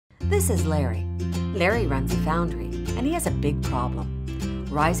This is Larry. Larry runs a foundry, and he has a big problem.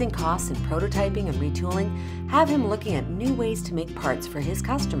 Rising costs in prototyping and retooling have him looking at new ways to make parts for his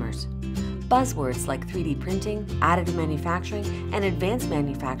customers. Buzzwords like 3D printing, additive manufacturing, and advanced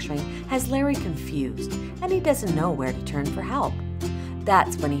manufacturing has Larry confused, and he doesn't know where to turn for help.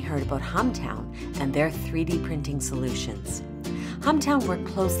 That's when he heard about Humtown and their 3D printing solutions. Humtown worked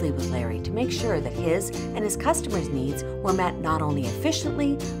closely with Larry to make sure that his and his customers' needs were met not only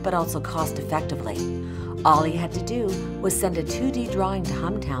efficiently, but also cost-effectively. All he had to do was send a 2D drawing to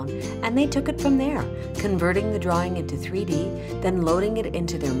Humtown, and they took it from there, converting the drawing into 3D, then loading it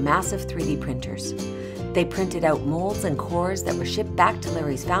into their massive 3D printers. They printed out molds and cores that were shipped back to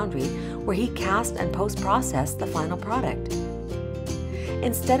Larry's foundry, where he cast and post-processed the final product.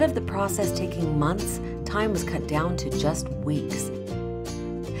 Instead of the process taking months, time was cut down to just weeks.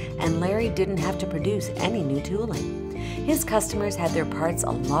 And Larry didn't have to produce any new tooling. His customers had their parts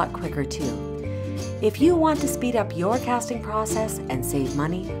a lot quicker too. If you want to speed up your casting process and save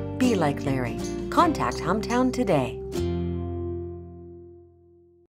money, be like Larry. Contact Humtown today.